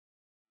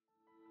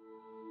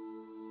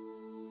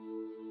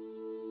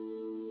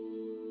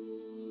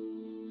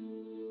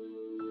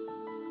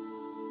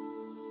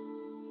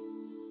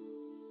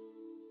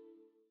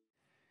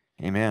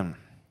Amen.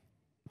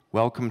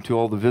 Welcome to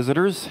all the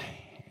visitors,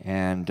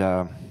 and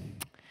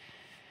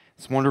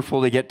it's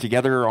wonderful to get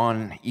together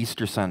on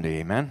Easter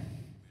Sunday. Amen.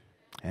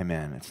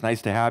 Amen. It's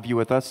nice to have you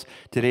with us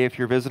today if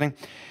you're visiting.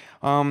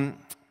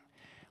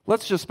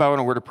 Let's just bow in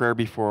a word of prayer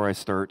before I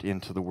start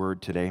into the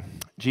word today.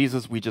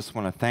 Jesus, we just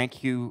want to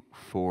thank you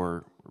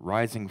for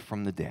rising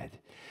from the dead.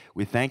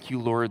 We thank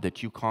you, Lord,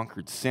 that you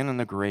conquered sin and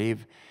the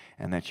grave,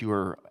 and that you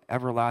are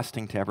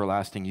everlasting to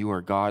everlasting. You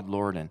are God,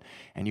 Lord,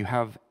 and you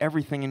have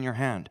everything in your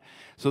hand.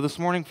 So this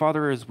morning,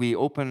 Father, as we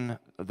open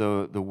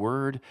the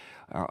word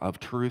of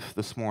truth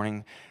this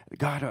morning,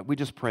 God, we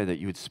just pray that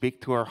you would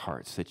speak to our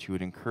hearts, that you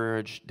would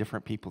encourage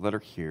different people that are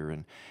here.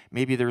 And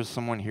maybe there's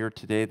someone here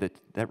today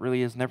that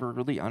really has never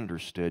really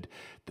understood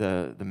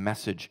the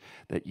message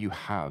that you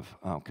have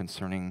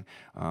concerning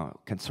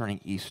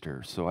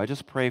Easter. So I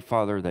just pray,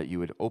 Father, that you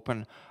would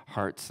open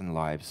hearts and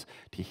lives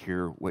to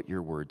hear what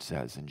your word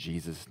says. In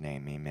Jesus'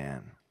 name, amen.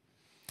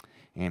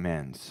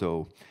 Amen.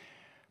 So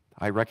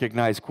I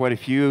recognize quite a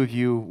few of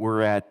you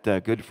were at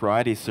Good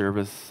Friday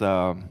service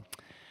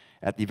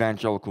at the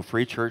Evangelical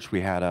Free Church.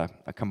 We had a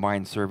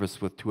combined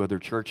service with two other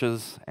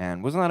churches,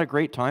 and wasn't that a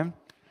great time?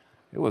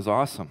 It was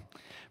awesome.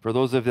 For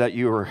those of that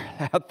you were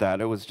at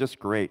that, it was just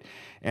great.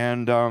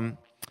 And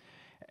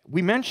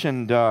we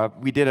mentioned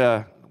we did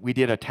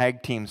a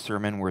tag team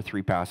sermon where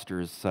three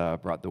pastors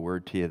brought the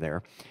word to you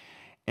there.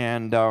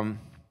 And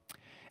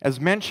as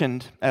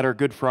mentioned at our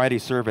Good Friday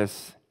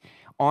service,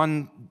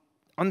 on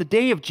the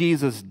day of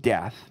Jesus'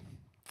 death,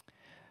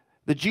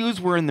 the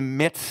Jews were in the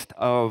midst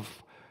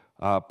of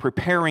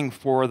preparing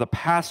for the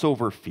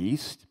Passover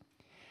feast,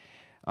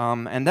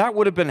 and that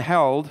would have been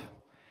held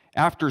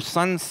after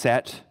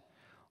sunset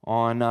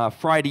on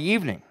Friday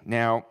evening.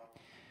 Now,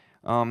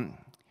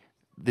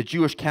 the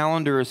Jewish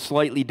calendar is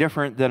slightly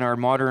different than our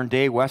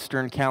modern-day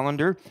Western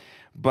calendar,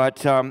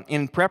 but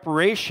in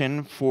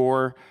preparation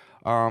for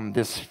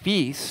this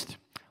feast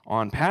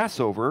on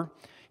Passover,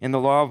 in the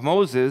law of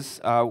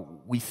Moses,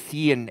 we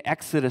see in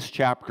Exodus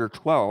chapter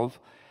 12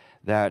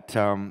 that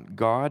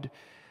God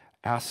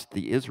asked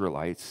the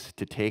Israelites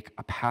to take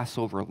a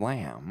Passover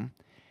lamb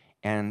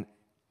and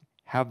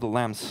have the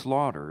lamb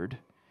slaughtered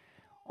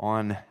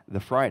on the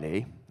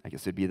Friday. I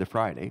guess it'd be the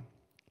Friday.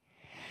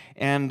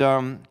 And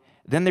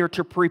then they were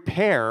to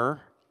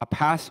prepare a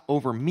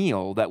Passover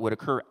meal that would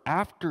occur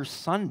after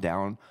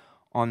sundown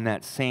on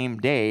that same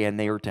day, and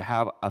they were to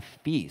have a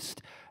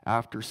feast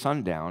after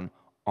sundown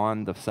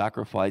on the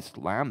sacrificed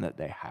lamb that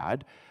they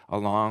had,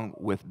 along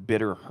with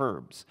bitter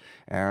herbs.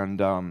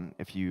 And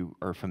if you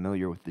are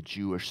familiar with the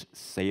Jewish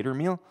Seder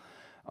meal,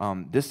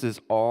 this is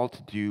all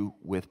to do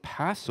with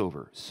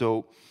Passover.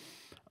 So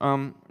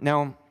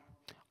now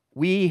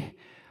we,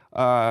 in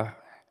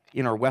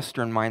our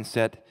Western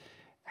mindset,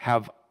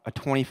 have a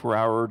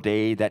 24-hour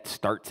day that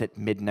starts at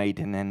midnight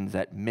and ends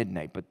at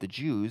midnight. But the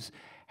Jews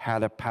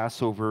had a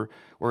Passover,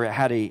 or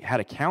had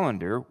a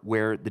calendar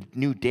where the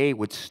new day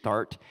would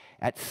start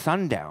at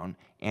sundown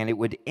and it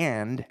would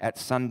end at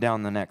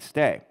sundown the next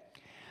day.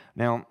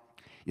 Now,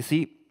 you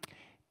see,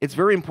 it's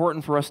very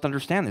important for us to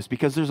understand this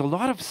because there's a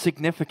lot of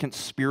significance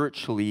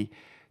spiritually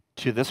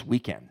to this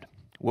weekend.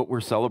 What we're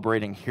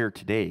celebrating here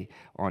today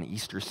on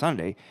Easter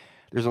Sunday,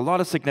 there's a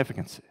lot of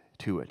significance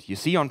to it. You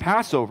see, on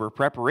Passover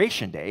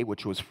preparation day,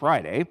 which was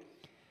Friday,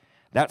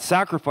 that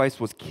sacrifice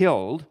was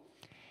killed,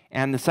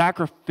 and the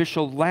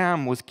sacrificial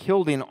lamb was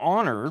killed in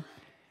honor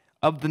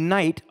of the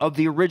night of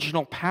the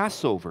original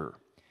Passover,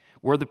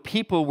 where the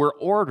people were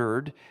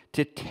ordered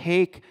to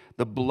take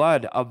the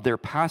blood of their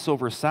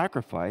Passover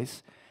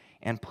sacrifice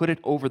and put it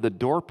over the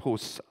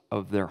doorposts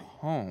of their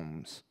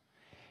homes.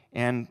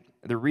 And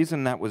the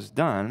reason that was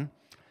done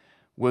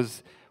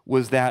was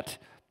that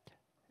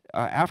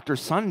after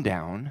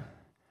sundown,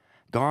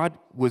 God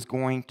was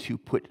going to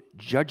put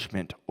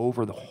judgment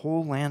over the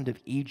whole land of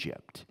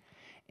Egypt.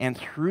 And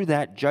through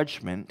that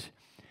judgment,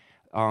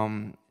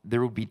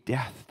 there would be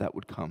death that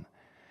would come.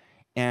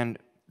 And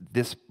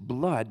this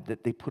blood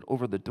that they put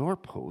over the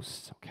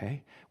doorposts,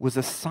 okay, was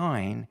a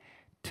sign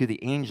to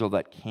the angel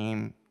that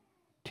came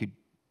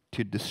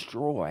to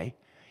destroy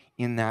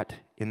in that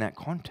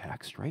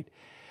context, right?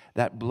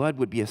 That blood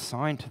would be a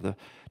sign to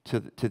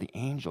the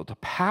angel to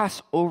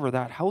pass over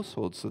that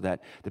household so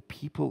that the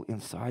people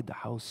inside the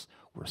house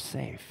were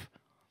safe.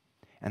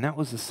 And that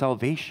was the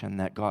salvation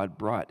that God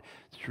brought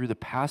through the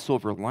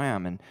Passover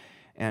lamb.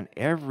 And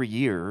every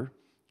year,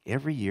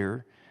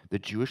 the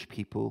Jewish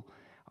people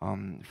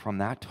from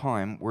that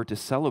time were to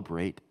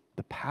celebrate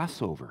the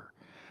Passover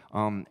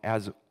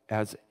as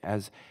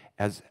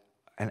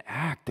an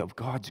act of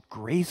God's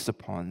grace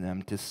upon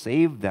them to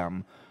save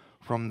them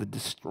from the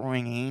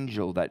destroying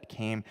angel that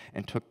came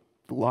and took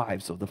the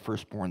lives of the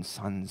firstborn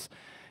sons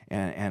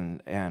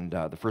and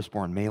the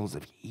firstborn males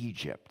of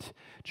Egypt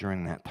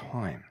during that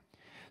time.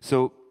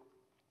 So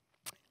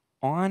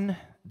on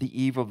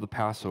the eve of the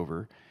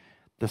Passover,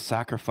 the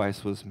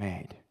sacrifice was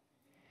made.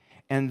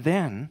 And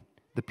then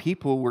the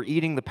people were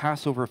eating the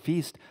Passover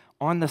feast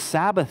on the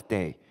Sabbath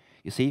day.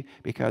 You see,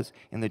 because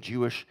in the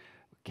Jewish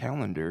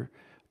calendar,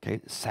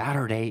 okay,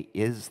 Saturday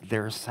is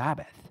their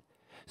Sabbath.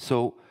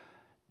 So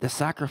the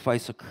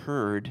sacrifice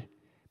occurred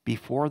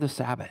before the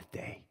Sabbath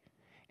day.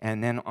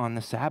 And then on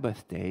the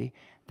Sabbath day,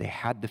 they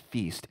had the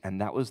feast,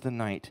 and that was the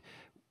night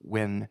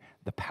when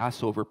the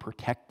Passover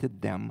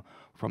protected them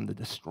from the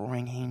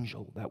destroying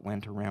angel that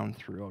went around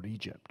throughout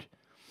Egypt.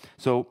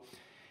 So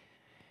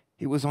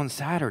it was on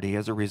Saturday,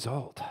 as a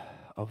result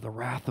of the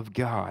wrath of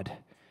God,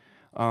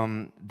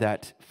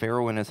 that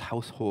Pharaoh and his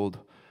household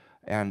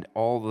and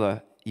all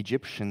the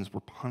Egyptians were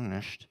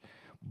punished,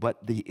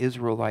 but the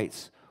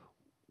Israelites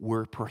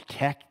were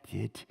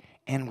protected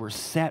and were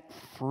set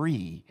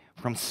free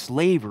from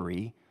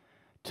slavery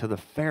to the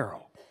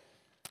Pharaoh.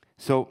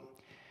 So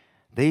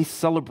they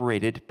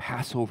celebrated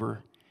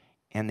Passover,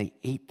 and they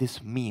ate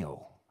this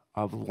meal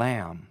of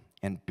lamb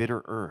and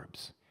bitter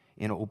herbs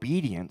in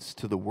obedience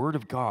to the word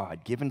of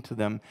God given to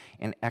them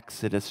in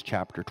Exodus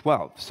chapter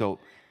 12. So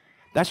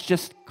that's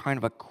just kind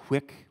of a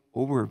quick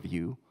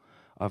overview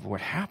of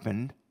what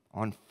happened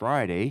on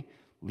Friday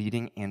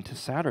leading into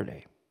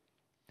Saturday.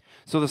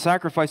 So the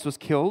sacrifice was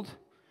killed,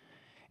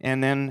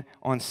 and then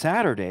on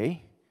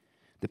Saturday,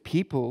 the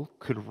people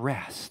could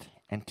rest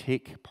and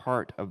take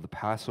part of the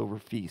Passover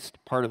feast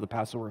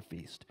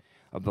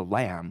of the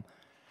lamb,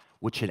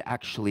 which had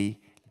actually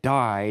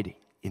died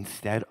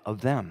instead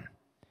of them.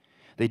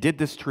 They did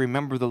this to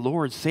remember the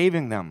Lord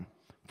saving them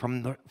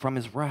from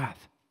his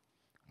wrath.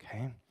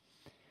 Okay?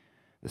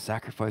 The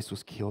sacrifice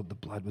was killed, the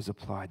blood was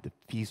applied, the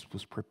feast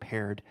was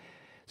prepared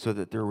so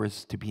that there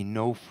was to be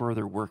no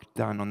further work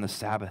done on the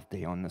Sabbath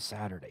day, on the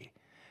Saturday,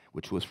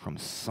 which was from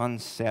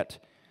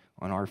sunset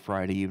on our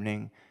Friday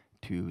evening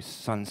to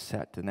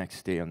sunset the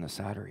next day on the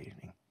Saturday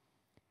evening.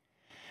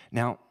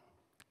 Now,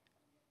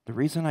 the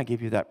reason I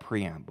give you that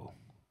preamble,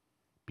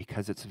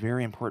 because it's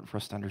very important for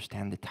us to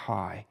understand the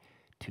tie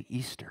to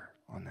Easter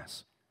on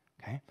this.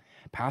 Okay?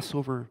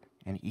 Passover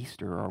and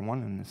Easter are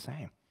one and the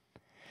same.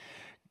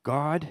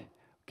 God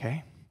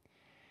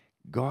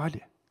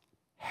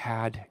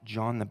had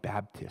John the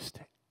Baptist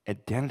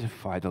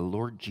identify the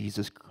Lord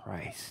Jesus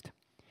Christ.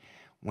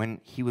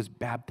 When he was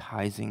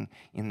baptizing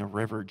in the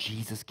river,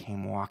 Jesus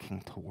came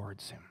walking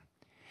towards him.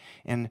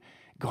 And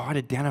God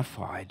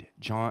identified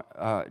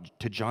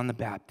to John the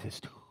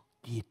Baptist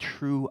the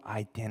true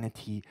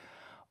identity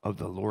of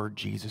the Lord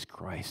Jesus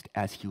Christ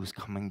as he was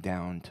coming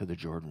down to the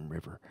Jordan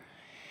River.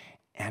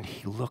 And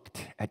he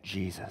looked at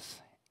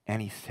Jesus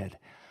and he said,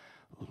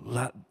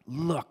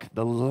 "Look,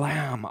 the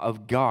Lamb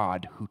of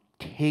God who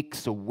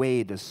takes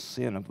away the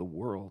sin of the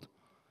world."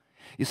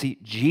 You see,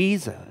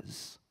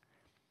 Jesus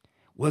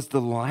was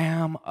the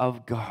Lamb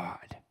of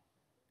God.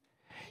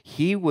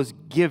 He was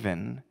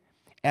given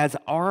as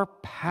our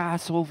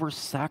Passover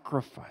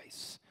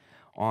sacrifice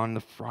on the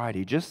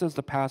Friday, just as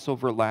the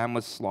Passover lamb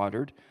was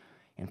slaughtered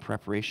in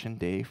preparation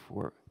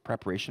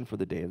for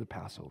the day of the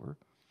Passover.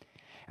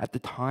 At the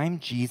time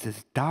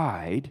Jesus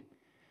died,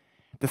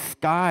 the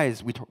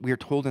skies, we are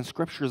told in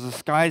scriptures, the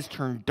skies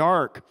turned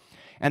dark,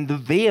 and the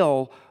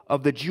veil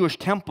of the Jewish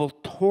temple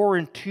tore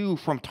in two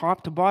from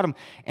top to bottom,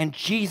 and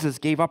Jesus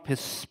gave up his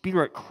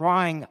spirit,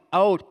 crying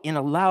out in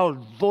a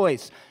loud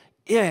voice,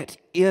 "It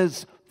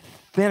is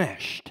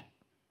finished."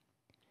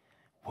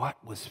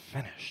 What was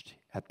finished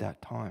at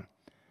that time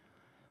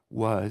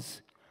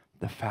was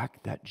the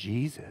fact that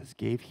Jesus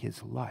gave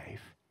his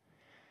life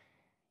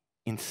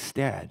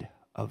instead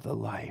of the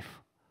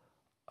life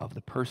of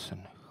the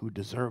person who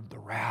deserved the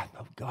wrath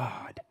of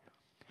God.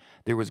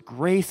 There was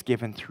grace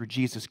given through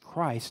Jesus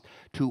Christ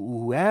to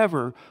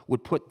whoever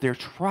would put their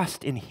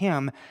trust in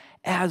him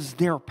as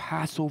their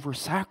Passover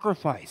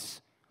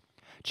sacrifice.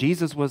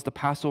 Jesus was the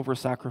Passover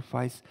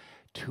sacrifice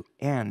to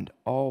end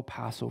all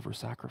Passover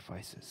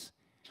sacrifices.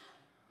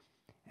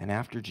 And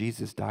after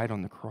Jesus died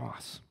on the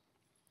cross,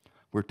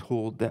 we're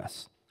told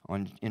this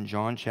in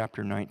John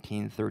chapter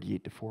 19,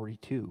 38 to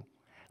 42.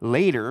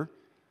 Later,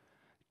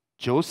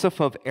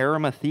 Joseph of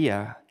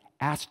Arimathea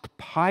asked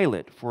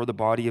Pilate for the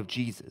body of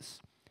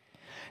Jesus.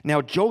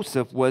 Now,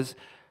 Joseph was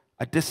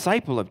a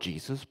disciple of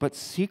Jesus, but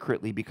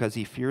secretly, because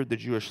he feared the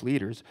Jewish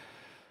leaders,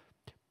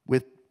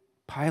 with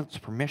Pilate's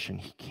permission,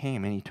 he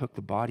came and he took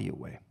the body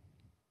away.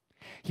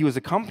 He was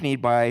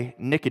accompanied by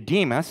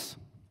Nicodemus.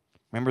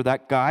 Remember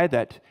that guy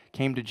that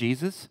came to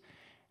Jesus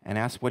and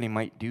asked what he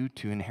might do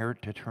to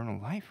inherit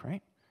eternal life,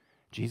 right?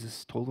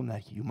 Jesus told him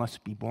that you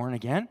must be born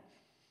again.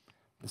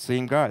 The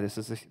same guy, this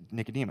is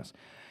Nicodemus.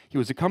 He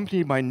was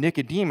accompanied by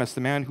Nicodemus,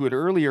 the man who had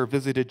earlier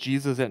visited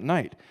Jesus at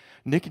night.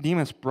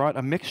 Nicodemus brought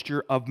a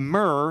mixture of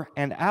myrrh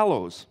and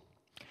aloes,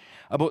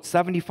 about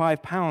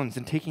 75 pounds,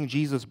 and taking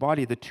Jesus'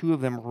 body, the two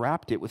of them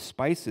wrapped it with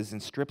spices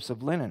and strips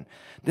of linen.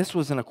 This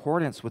was in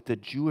accordance with the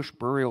Jewish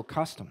burial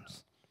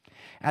customs.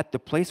 At the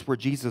place where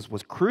Jesus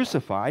was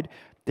crucified,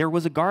 there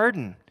was a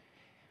garden,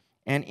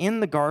 and in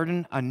the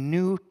garden a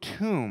new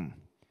tomb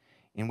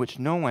in which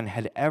no one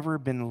had ever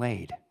been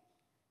laid.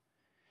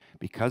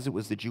 Because it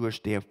was the Jewish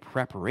day of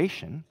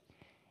preparation,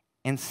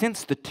 and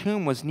since the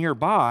tomb was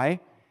nearby,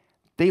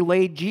 they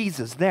laid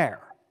Jesus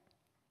there.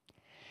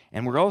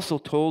 And we're also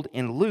told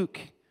in Luke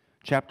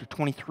chapter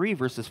 23,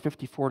 verses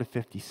 54 to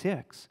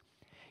 56,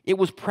 it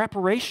was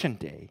preparation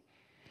day,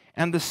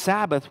 and the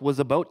Sabbath was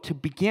about to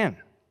begin.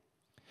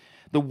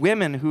 the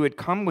women who had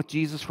come with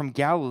Jesus from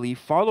Galilee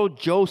followed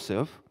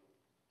Joseph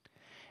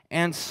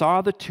and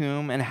saw the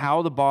tomb and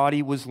how the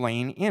body was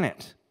laying in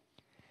it.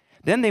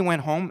 Then they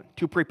went home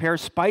to prepare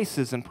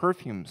spices and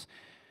perfumes,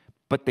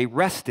 but they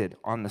rested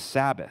on the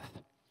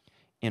Sabbath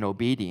in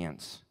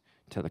obedience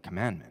to the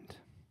commandment.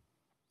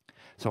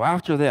 So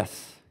after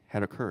this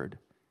had occurred,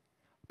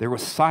 there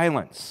was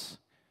silence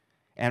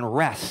and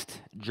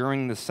rest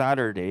during the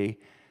Saturday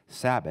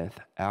Sabbath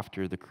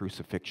after the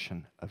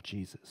crucifixion of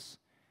Jesus.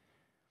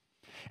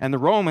 And the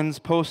Romans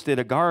posted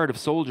a guard of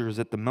soldiers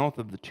at the mouth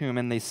of the tomb,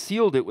 and they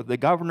sealed it with the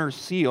governor's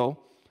seal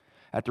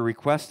at the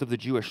request of the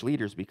Jewish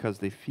leaders because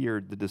they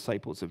feared the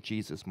disciples of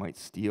Jesus might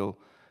steal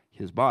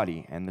his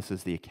body. And this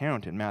is the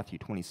account in Matthew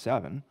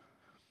 27,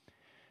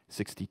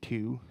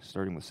 62,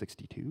 starting with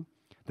 62.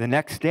 The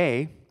next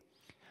day,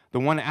 the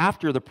one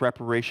after the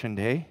preparation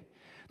day,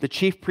 the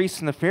chief priests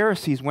and the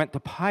Pharisees went to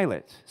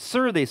Pilate.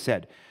 "Sir," they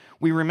said,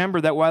 "we remember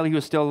that while he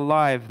was still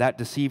alive, that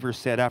deceiver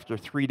said, 'After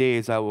 3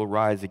 days I will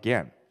rise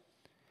again.'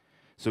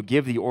 So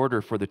give the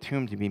order for the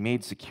tomb to be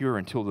made secure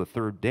until the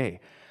 3rd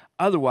day.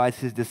 Otherwise,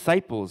 his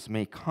disciples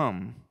may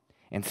come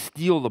and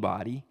steal the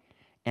body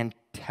and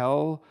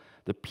tell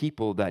the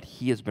people that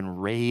he has been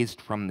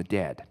raised from the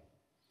dead.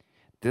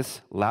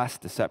 This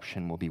last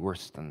deception will be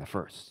worse than the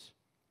first."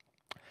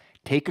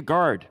 "Take a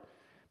guard,"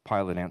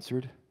 Pilate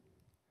answered.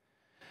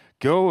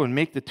 "Go and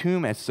make the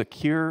tomb as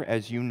secure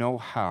as you know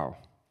how."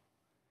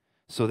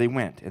 So they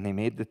went, and they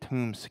made the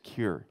tomb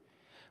secure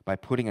by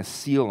putting a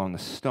seal on the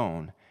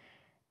stone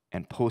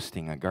and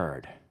posting a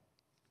guard.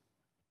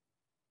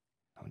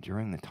 Now,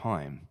 during the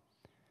time,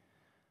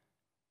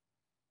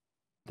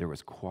 there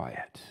was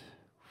quiet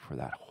for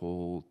that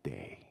whole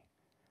day.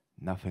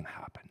 Nothing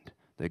happened.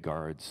 The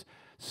guards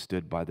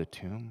stood by the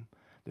tomb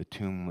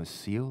was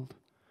sealed,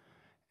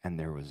 and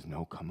there was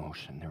no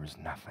commotion. There was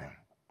nothing.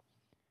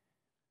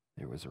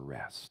 There was a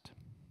rest.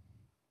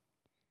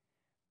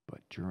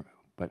 But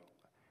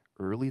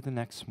early the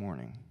next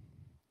morning,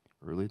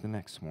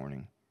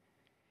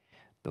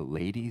 the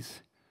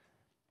ladies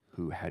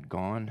who had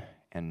gone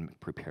and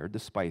prepared the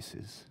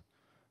spices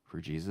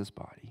for Jesus'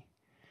 body,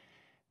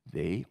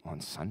 they, on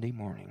Sunday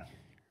morning,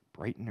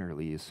 bright and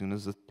early, as soon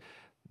as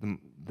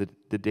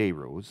the day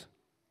rose,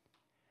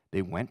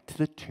 they went to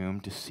the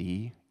tomb to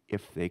see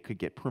if they could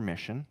get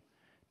permission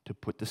to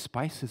put the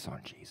spices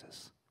on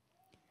Jesus.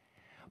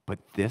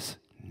 But this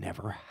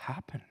never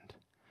happened.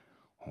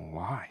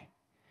 Why?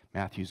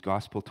 Matthew's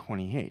Gospel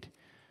 28,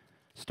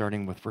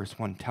 starting with verse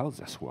 1, tells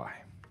us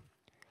why.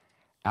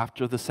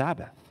 After the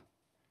Sabbath,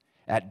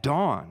 at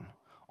dawn,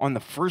 on the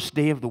 1st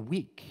day of the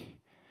week,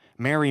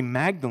 Mary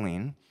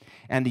Magdalene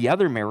and the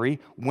other Mary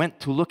went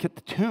to look at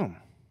the tomb.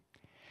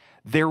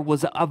 There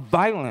was a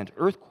violent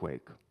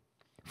earthquake,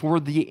 for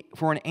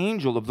an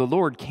angel of the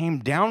Lord came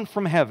down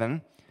from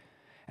heaven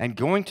and,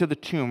 going to the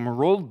tomb,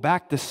 rolled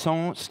back the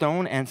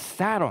stone and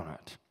sat on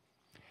it.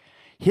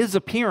 His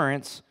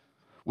appearance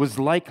was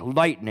like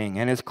lightning,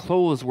 and his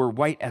clothes were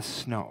white as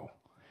snow.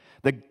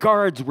 The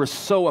guards were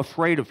so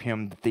afraid of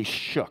him that they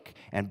shook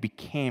and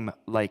became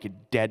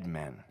like dead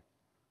men.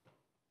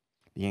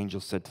 The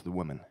angel said to the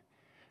woman,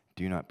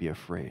 "Do not be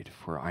afraid,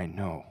 for I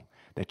know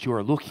that you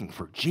are looking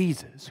for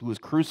Jesus who was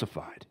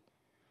crucified.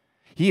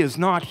 He is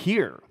not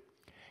here.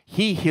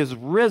 He has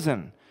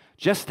risen,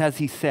 just as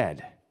he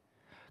said.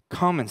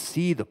 Come and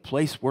see the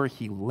place where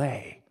he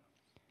lay.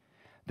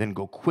 Then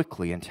go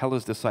quickly and tell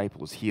his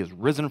disciples he is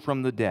risen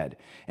from the dead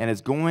and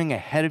is going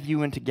ahead of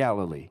you into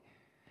Galilee,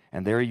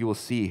 and there you will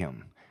see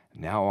him.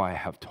 Now I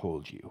have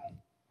told you."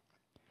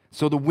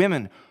 So the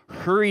women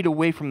hurried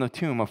away from the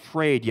tomb,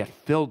 afraid yet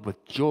filled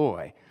with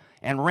joy,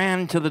 and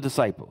ran to the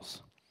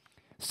disciples.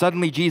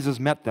 Suddenly Jesus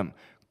met them.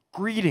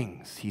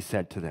 "Greetings," he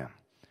said to them.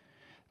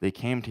 They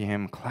came to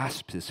him,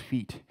 clasped his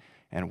feet,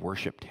 and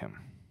worshipped him.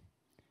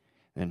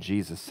 Then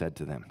Jesus said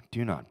to them,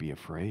 "Do not be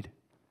afraid.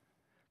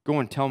 Go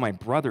and tell my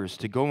brothers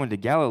to go into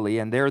Galilee,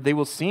 and there they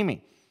will see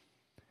me."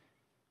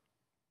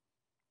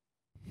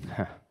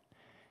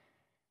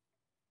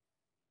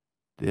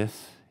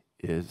 This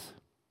is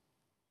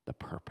the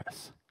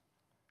purpose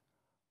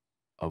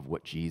of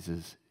what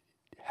Jesus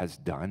has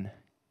done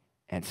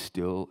and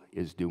still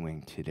is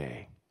doing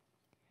today.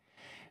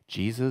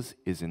 Jesus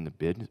is in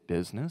the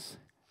business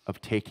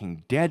of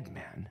taking dead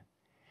men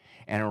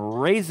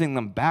and raising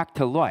them back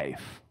to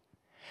life.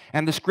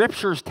 And the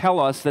scriptures tell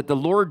us that the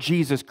Lord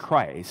Jesus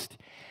Christ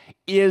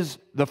is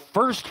the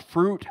first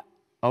fruit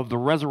of the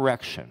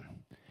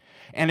resurrection.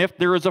 And if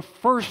there is a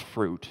first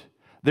fruit,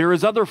 there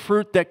is other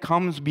fruit that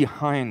comes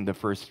behind the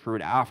first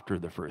fruit, after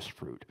the first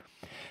fruit.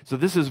 So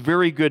this is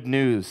very good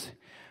news,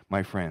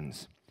 my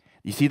friends.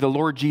 You see, the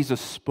Lord Jesus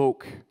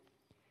spoke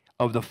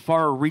of the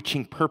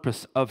far-reaching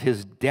purpose of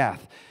his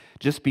death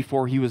just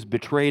before he was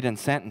betrayed and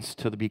sentenced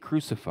to be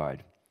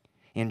crucified.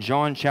 In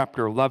John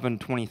chapter 11,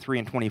 23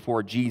 and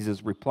 24,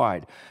 Jesus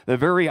replied, "The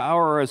very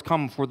hour has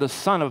come for the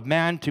Son of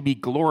Man to be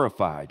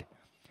glorified.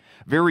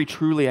 Very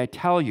truly I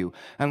tell you,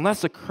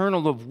 unless a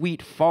kernel of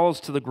wheat falls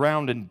to the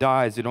ground and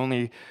dies, it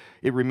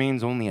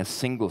remains only a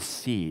single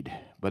seed.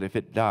 But if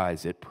it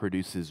dies, it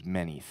produces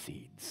many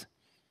seeds."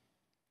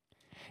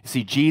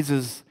 See,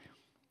 Jesus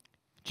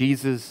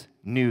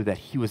knew that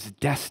he was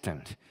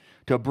destined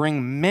to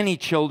bring many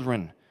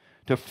children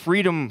to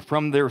freedom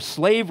from their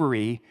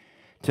slavery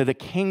to the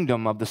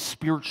kingdom of the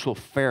spiritual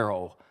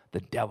Pharaoh,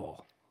 the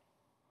devil.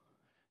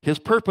 His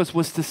purpose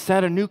was to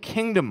set a new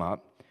kingdom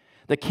up.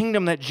 The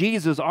kingdom that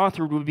Jesus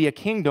authored would be a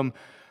kingdom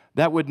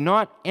that would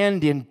not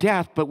end in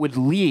death, but would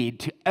lead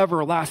to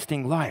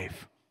everlasting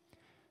life.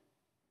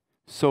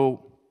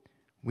 So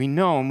we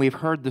know, and we've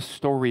heard the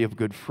story of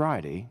Good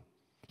Friday.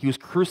 He was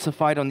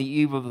crucified on the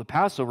eve of the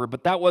Passover,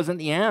 but that wasn't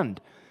the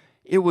end.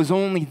 It was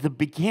only the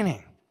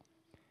beginning.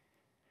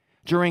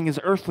 During his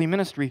earthly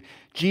ministry,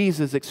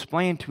 Jesus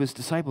explained to his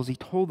disciples, he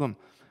told them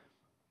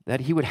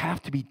that he would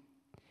have to be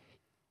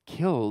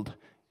killed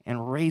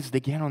and raised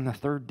again on the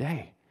third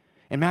day.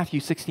 In Matthew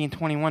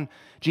 16:21,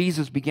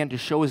 Jesus began to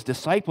show his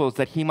disciples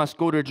that he must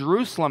go to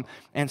Jerusalem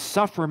and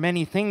suffer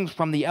many things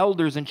from the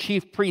elders and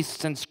chief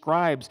priests and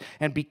scribes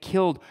and be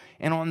killed,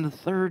 and on the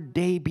third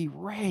day be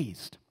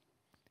raised.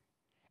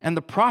 And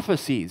the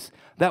prophecies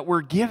that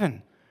were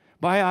given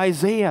by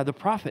Isaiah, the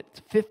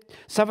prophet,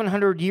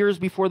 700 years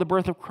before the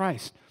birth of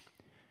Christ,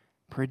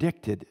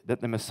 predicted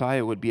that the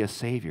Messiah would be a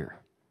Savior,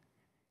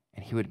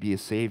 and he would be a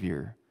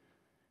Savior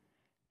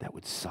that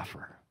would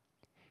suffer.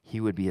 He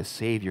would be a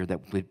Savior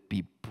that would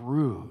be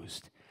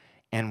bruised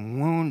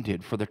and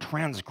wounded for the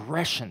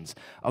transgressions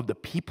of the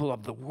people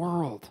of the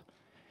world.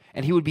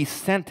 And he would be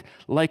sent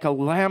like a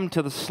lamb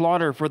to the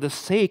slaughter for the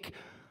sake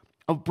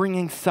of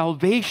bringing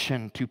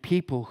salvation to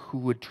people who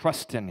would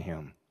trust in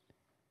him.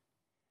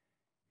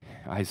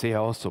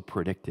 Isaiah also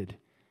predicted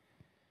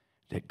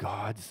that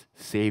God's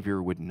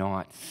Savior would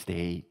not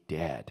stay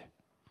dead.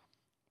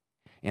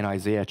 In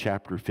Isaiah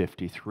chapter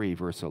 53,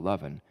 verse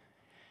 11,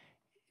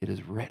 it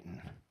is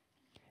written,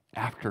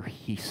 after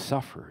he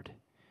suffered,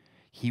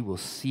 he will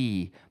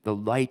see the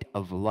light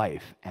of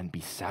life and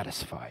be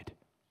satisfied.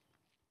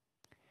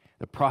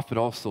 The prophet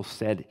also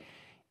said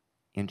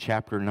in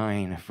chapter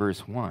 9,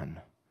 verse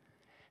 1,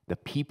 the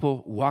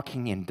people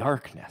walking in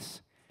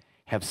darkness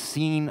have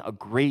seen a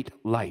great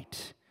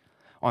light.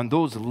 On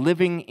those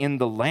living in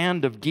the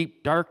land of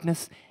deep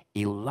darkness,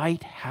 a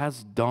light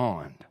has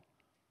dawned.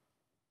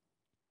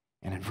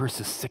 And in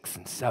verses 6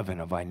 and 7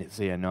 of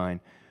Isaiah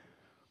 9,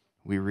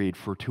 we read,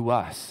 for to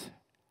us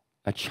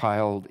a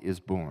child is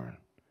born.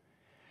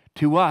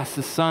 To us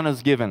a son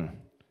is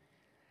given,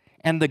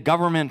 and the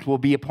government will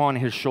be upon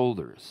his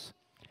shoulders.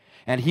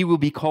 And he will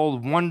be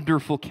called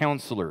Wonderful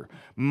Counselor,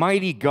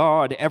 Mighty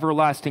God,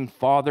 Everlasting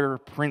Father,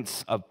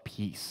 Prince of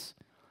Peace.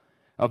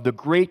 Of the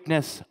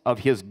greatness of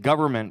his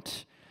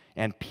government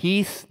and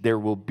peace there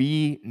will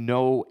be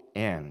no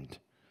end.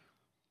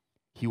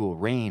 He will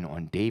reign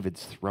on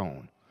David's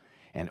throne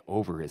and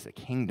over his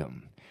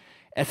kingdom,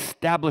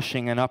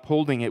 establishing and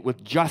upholding it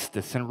with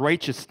justice and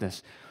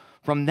righteousness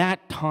from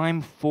that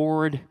time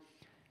forward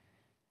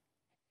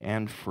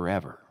and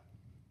forever.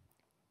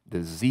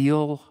 The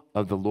zeal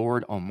of the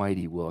Lord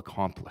Almighty will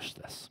accomplish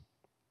this.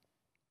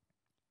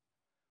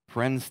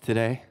 Friends,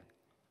 today,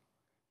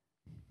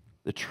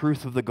 the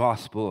truth of the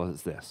gospel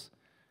is this,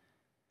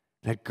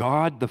 that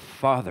God the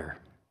Father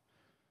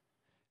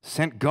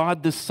sent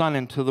God the Son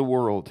into the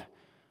world,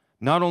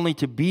 not only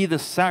to be the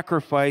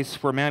sacrifice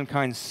for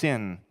mankind's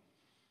sin,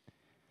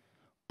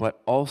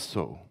 but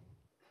also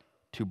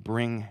to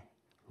bring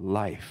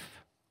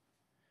life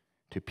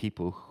to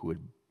people who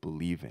would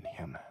believe in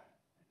him.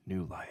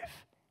 New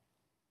life,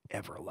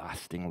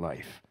 everlasting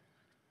life.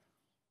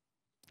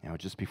 Now,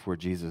 just before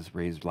Jesus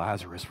raised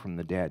Lazarus from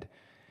the dead,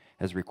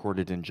 as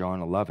recorded in John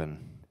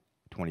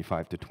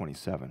 11:25 to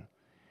 27,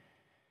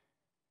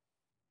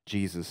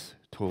 Jesus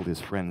told his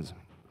friend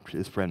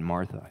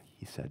Martha,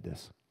 he said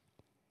this.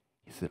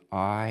 He said,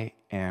 I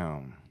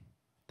am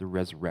the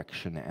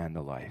resurrection and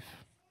the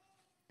life.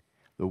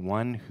 The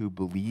one who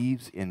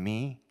believes in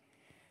me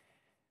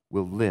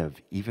will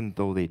live even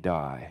though they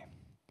die.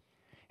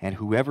 And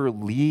whoever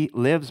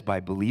lives by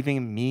believing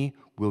in me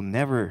will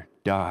never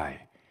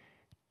die.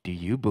 Do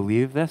you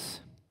believe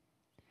this?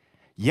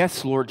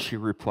 Yes, Lord, she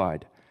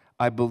replied.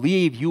 I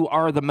believe you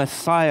are the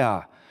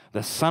Messiah,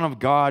 the Son of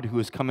God who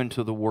has come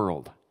into the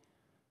world.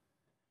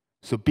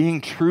 So being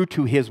true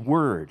to his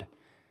word,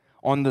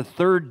 on the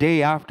third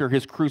day after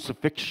his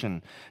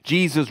crucifixion,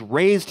 Jesus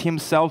raised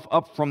himself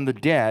up from the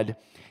dead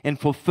in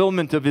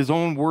fulfillment of his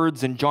own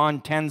words in John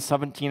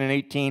 10:17 and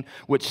 18,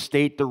 which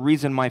state, the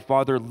reason my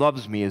Father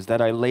loves me is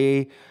that I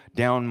lay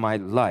down my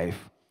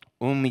life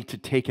only to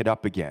take it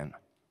up again.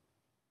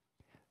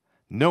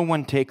 No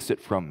one takes it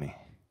from me,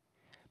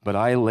 but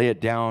I lay it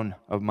down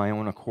of my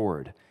own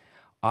accord.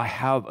 I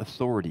have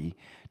authority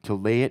to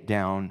lay it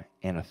down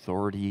and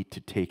authority to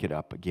take it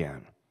up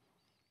again.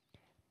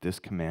 This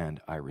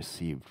command I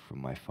received from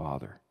my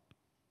Father.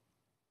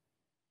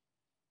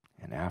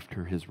 And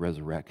after his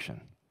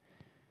resurrection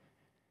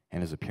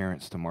and his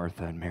appearance to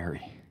Martha and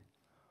Mary,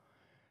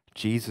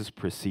 Jesus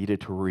proceeded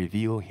to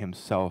reveal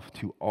himself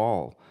to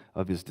all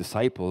of his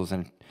disciples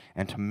and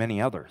to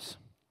many others.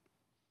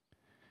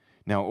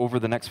 Now, over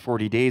the next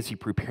 40 days, he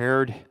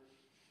prepared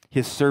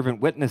his servant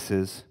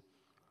witnesses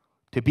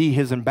to be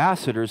his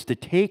ambassadors, to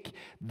take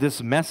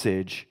this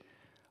message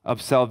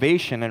of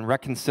salvation and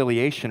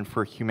reconciliation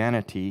for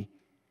humanity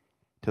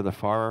to the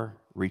far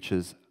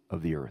reaches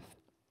of the earth.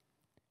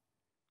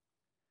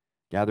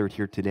 Gathered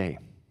here today,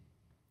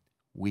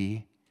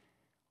 we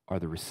are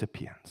the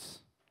recipients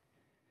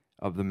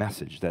of the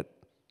message that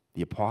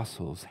the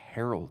apostles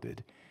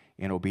heralded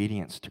in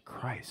obedience to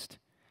Christ.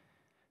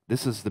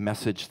 This is the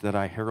message that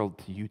I herald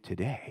to you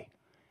today.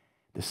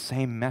 The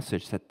same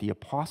message that the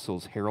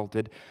apostles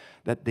heralded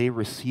that they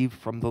received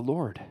from the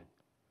Lord.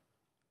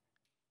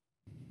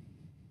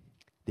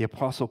 The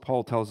apostle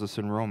Paul tells us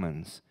in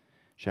Romans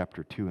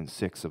chapter 2 and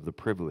 6 of the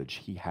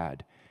privilege he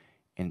had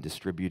in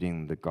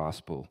distributing the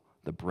gospel,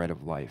 the bread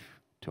of life,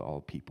 to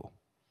all people.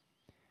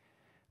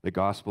 The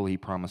gospel he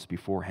promised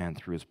beforehand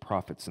through his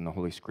prophets in the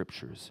Holy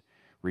Scriptures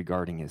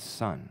regarding his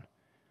Son,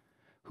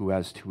 who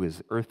as to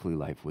his earthly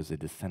life was a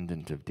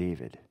descendant of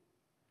David,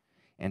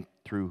 and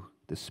through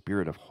the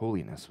Spirit of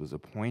holiness was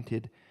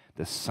appointed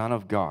the Son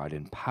of God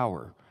in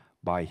power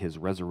by his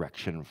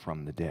resurrection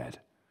from the dead.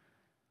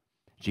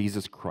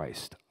 Jesus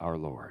Christ, our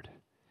Lord.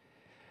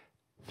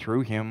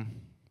 Through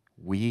him,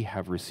 we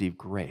have received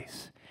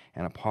grace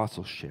and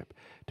apostleship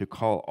to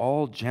call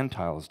all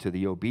Gentiles to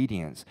the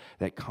obedience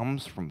that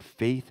comes from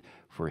faith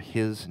for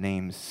his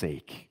name's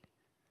sake.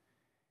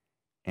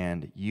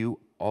 And you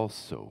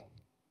also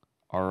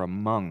are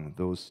among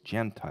those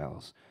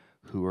Gentiles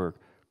who are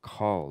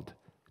called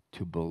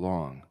to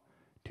belong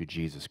to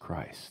Jesus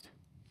Christ.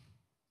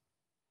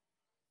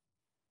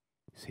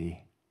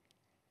 See,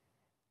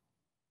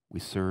 we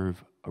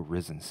serve a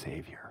risen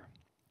Savior.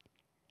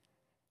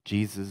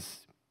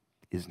 Jesus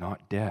is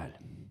not dead.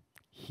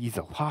 He's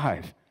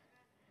alive.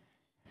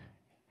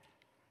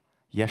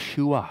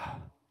 Yeshua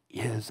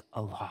is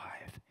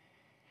alive.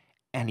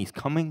 And he's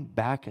coming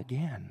back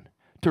again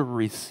to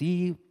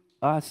receive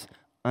us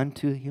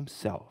unto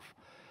himself,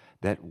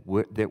 that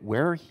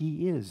where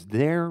he is,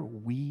 there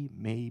we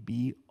may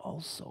be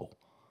also.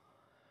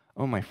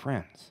 Oh, my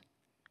friends,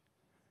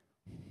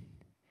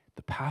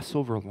 the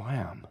Passover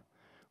lamb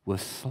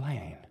was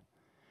slain,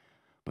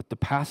 but the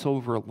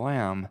Passover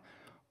lamb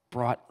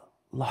brought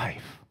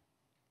life.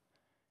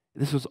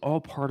 This was all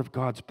part of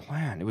God's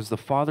plan. It was the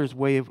Father's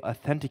way of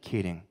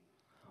authenticating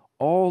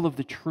all of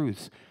the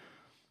truths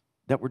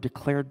that were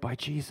declared by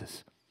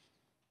Jesus.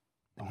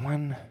 The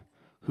one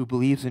who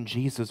believes in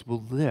Jesus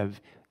will live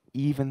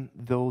even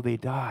though they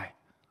die.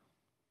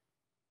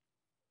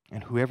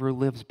 And whoever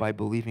lives by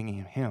believing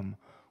in him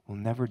will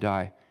never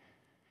die.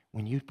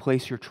 When you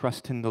place your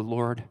trust in the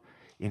Lord,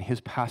 in his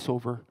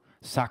Passover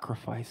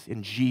sacrifice,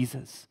 in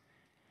Jesus,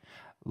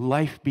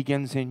 life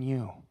begins in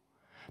you.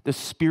 The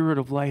Spirit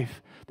of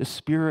life, the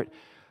Spirit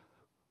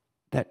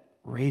that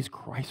raised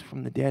Christ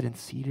from the dead and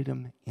seated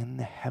him in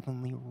the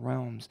heavenly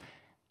realms,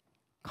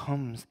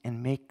 comes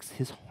and makes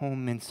his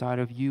home inside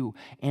of you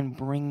and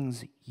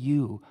brings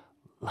you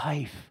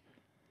life.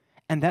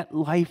 And that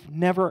life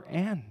never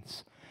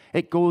ends.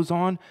 It goes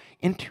on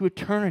into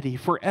eternity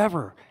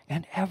forever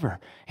and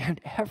ever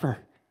and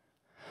ever.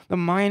 The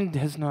mind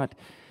has not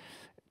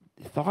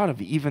thought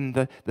of even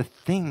the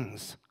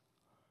things.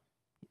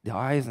 The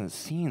eyes haven't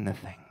seen the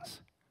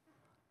things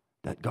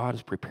that God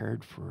has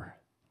prepared for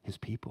his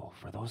people,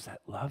 for those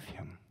that love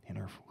him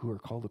and who are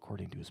called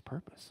according to his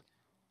purpose.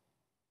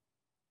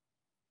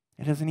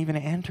 It hasn't even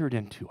entered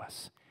into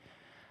us.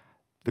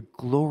 The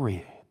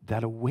glory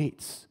that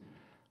awaits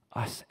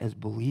us as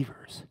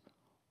believers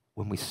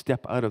when we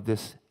step out of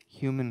this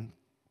human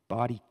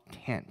body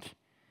tent.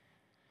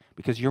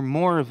 Because you're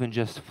more than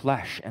just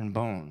flesh and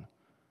bone.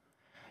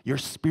 Your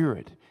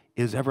spirit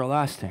is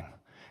everlasting,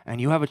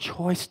 and you have a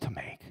choice to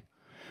make.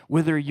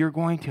 Whether you're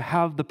going to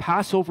have the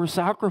Passover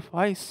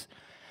sacrifice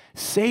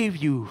save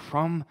you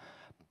from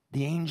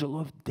the angel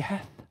of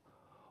death,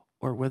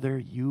 or whether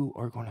you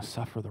are going to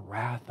suffer the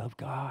wrath of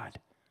God.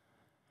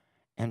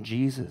 And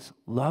Jesus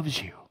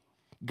loves you.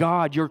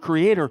 God, your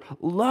Creator,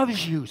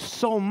 loves you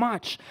so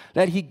much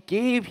that he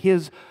gave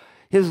his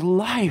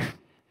life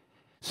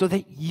so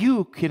that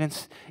you can,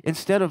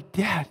 instead of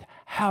death,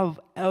 have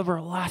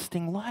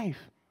everlasting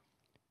life.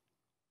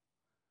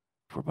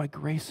 For by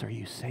grace are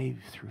you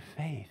saved through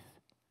faith.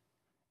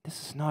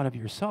 This is not of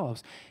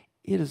yourselves.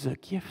 It is a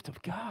gift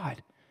of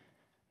God.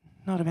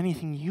 Not of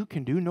anything you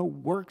can do. No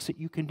works that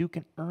you can do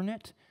can earn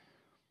it.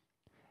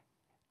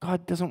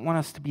 God doesn't want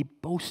us to be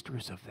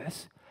boasters of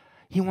this.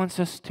 He wants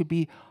us to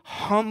be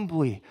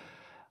humbly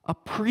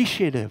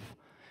appreciative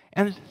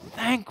and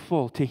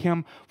thankful to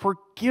him for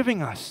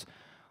giving us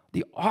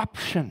the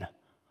option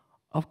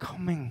of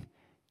coming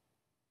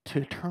to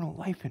eternal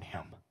life in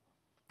him.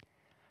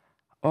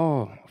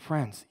 Oh,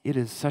 friends, it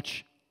is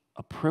such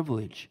a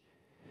privilege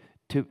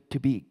to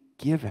be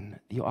given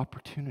the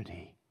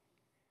opportunity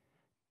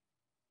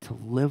to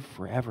live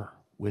forever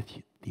with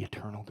the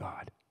eternal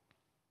God.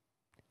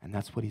 And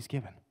that's what he's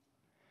given.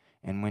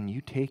 And when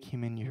you take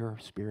him in your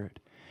spirit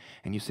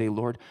and you say,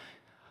 Lord,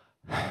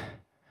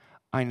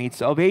 I need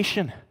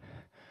salvation.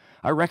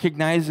 I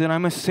recognize that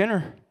I'm a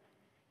sinner.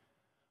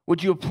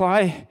 Would you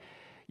apply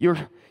your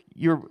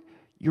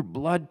your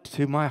blood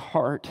to my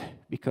heart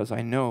because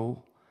I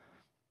know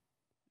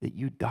that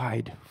you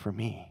died for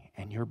me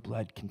and your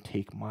blood can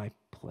take my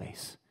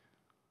place.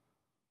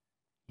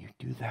 You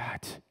do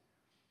that,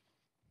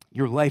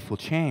 your life will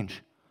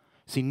change.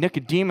 See,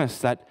 Nicodemus,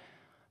 that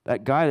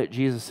guy that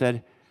Jesus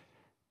said,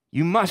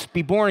 you must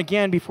be born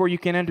again before you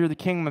can enter the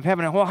kingdom of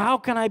heaven. Well, how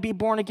can I be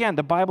born again?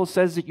 The Bible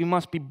says that you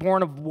must be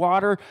born of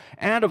water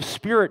and of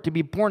spirit to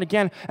be born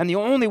again. And the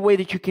only way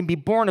that you can be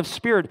born of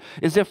spirit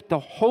is if the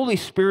Holy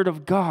Spirit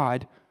of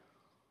God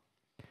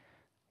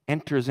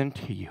enters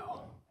into you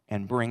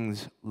and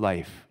brings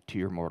life to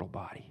your mortal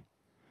body.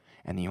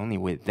 And the only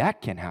way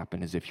that can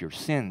happen is if your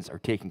sins are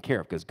taken care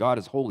of, because God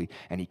is holy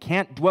and he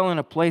can't dwell in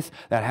a place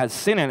that has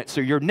sin in it.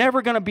 So you're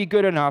never going to be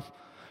good enough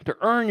to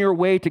earn your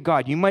way to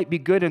God. You might be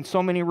good in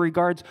so many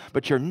regards,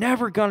 but you're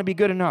never going to be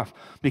good enough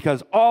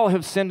because all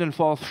have sinned and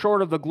fall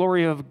short of the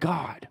glory of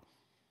God.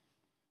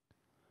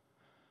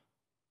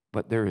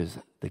 But there is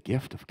the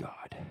gift of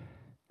God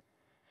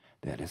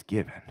that is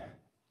given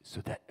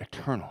so that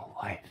eternal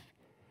life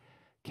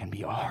can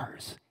be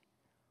ours.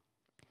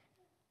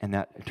 And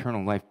that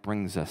eternal life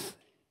brings us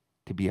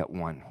to be at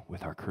one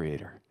with our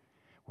Creator.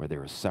 Where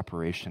there was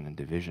separation and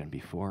division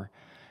before,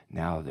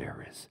 now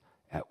there is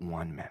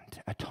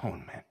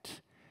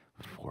atonement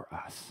for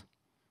us.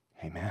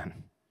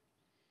 Amen.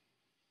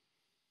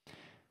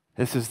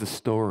 This is the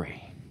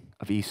story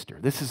of Easter.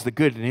 This is the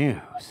good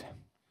news.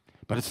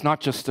 But it's not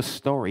just a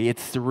story,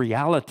 it's the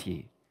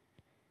reality.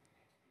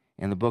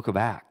 In the book of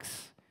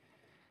Acts,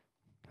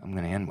 I'm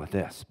going to end with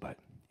this, but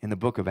in the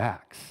book of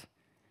Acts,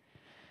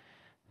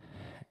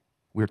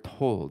 we're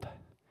told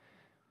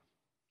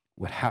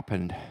what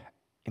happened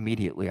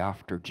immediately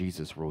after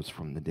Jesus rose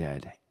from the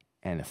dead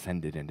and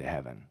ascended into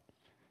heaven.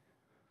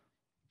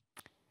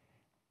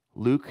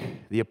 Luke,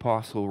 the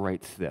apostle,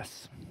 writes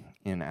this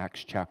in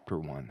Acts chapter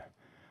 1,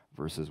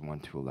 verses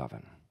 1 to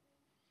 11.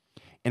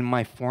 In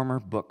my former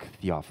book,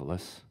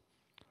 Theophilus,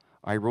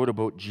 I wrote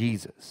about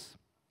Jesus.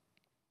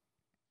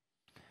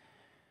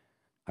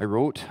 I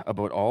wrote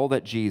about all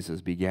that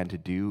Jesus began to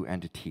do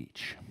and to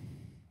teach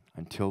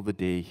until the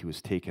day he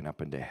was taken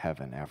up into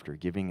heaven after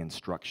giving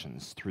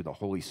instructions through the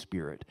Holy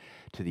Spirit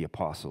to the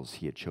apostles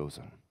he had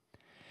chosen.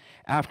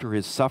 After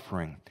his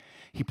suffering,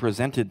 he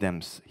presented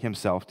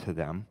himself to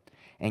them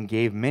and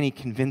gave many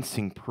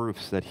convincing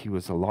proofs that he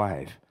was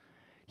alive.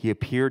 He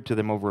appeared to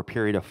them over a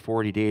period of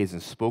 40 days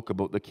and spoke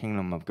about the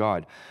kingdom of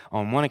God.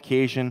 On one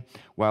occasion,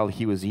 while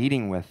he was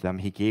eating with them,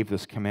 he gave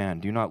this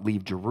command, "Do not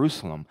leave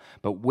Jerusalem,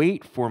 but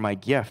wait for my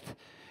gift,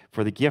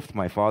 for the gift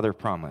my Father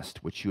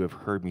promised, which you have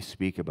heard me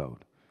speak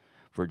about.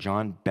 For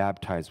John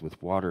baptized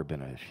with water,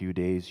 but in a few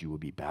days you will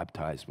be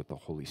baptized with the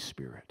Holy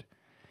Spirit."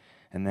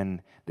 And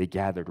then they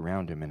gathered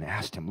around him and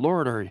asked him,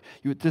 "Lord, are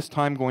you at this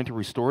time going to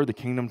restore the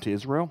kingdom to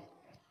Israel?"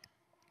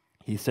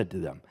 He said to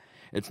them,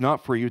 "It's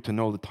not for you to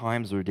know the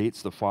times or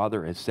dates the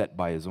Father has set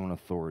by his own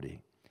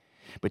authority,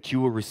 but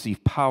you will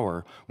receive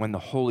power when the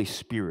Holy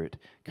Spirit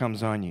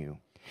comes on you,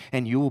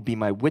 and you will be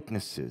my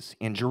witnesses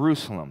in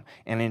Jerusalem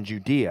and in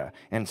Judea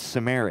and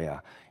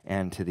Samaria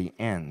and to the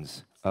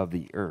ends of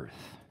the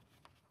earth."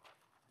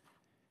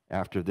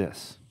 After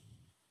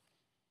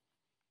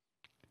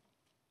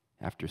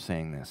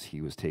saying this,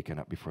 he was taken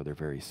up before their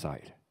very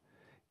sight,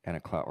 and a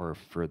cloud, or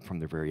from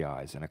their very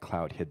eyes, and a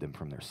cloud hid them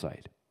from their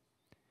sight.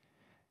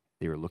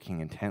 They were looking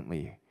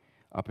intently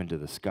up into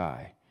the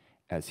sky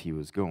as he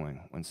was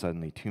going, when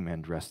suddenly 2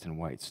 men dressed in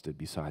white stood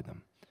beside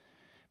them.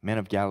 "Men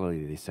of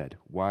Galilee," they said,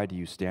 "why do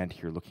you stand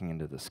here looking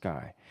into the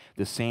sky?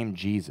 The same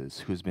Jesus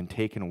who has been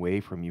taken away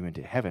from you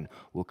into heaven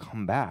will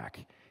come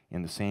back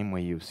in the same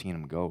way you have seen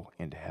him go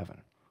into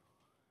heaven."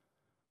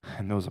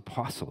 And those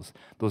apostles,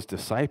 those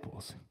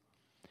disciples,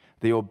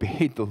 they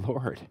obeyed the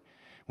Lord.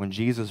 When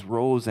Jesus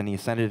rose and he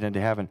ascended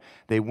into heaven,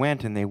 they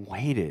went and they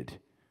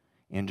waited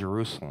in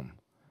Jerusalem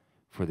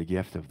for the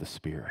gift of the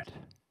Spirit.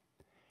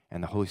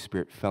 And the Holy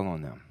Spirit fell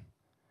on them,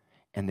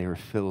 and they were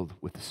filled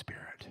with the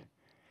Spirit.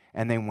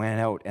 And they went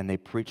out and they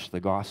preached the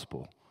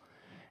gospel.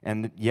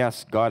 And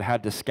yes, God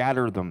had to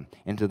scatter them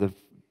into the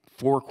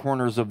 4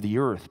 corners of the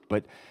earth,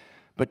 but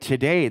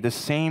today the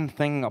same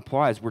thing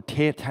applies.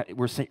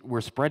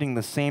 We're spreading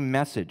the same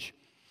message.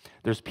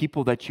 There's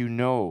people that you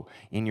know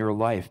in your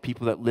life,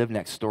 people that live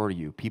next door to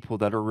you, people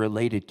that are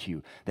related to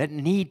you, that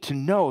need to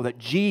know that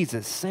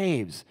Jesus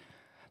saves,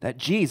 that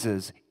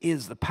Jesus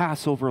is the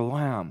Passover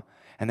lamb,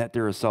 and that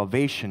there is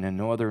salvation in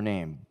no other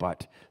name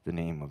but the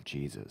name of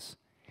Jesus.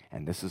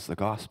 And this is the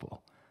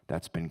gospel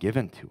that's been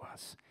given to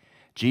us.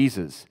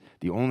 Jesus,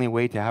 the only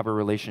way to have a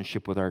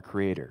relationship with our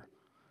Creator.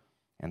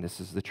 And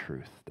this is the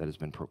truth that has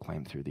been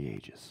proclaimed through the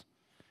ages.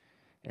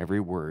 Every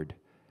word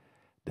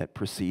that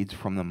proceeds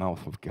from the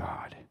mouth of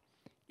God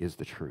is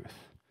the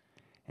truth.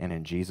 And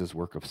in Jesus'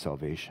 work of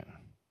salvation,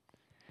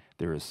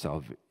 there is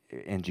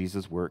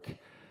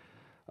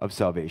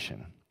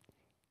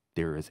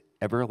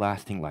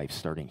everlasting life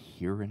starting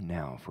here and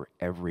now for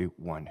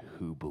everyone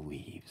who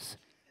believes.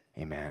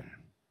 Amen.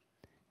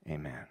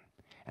 Amen.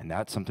 And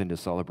that's something to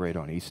celebrate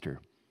on Easter,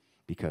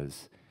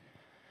 because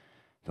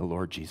the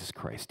Lord Jesus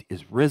Christ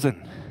is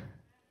risen.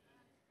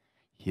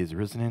 He is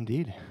risen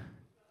indeed.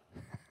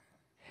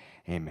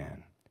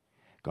 Amen.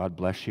 God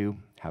bless you.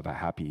 Have a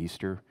happy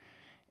Easter.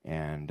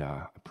 And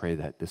I pray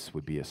that this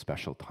would be a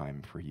special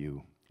time for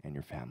you and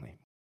your family.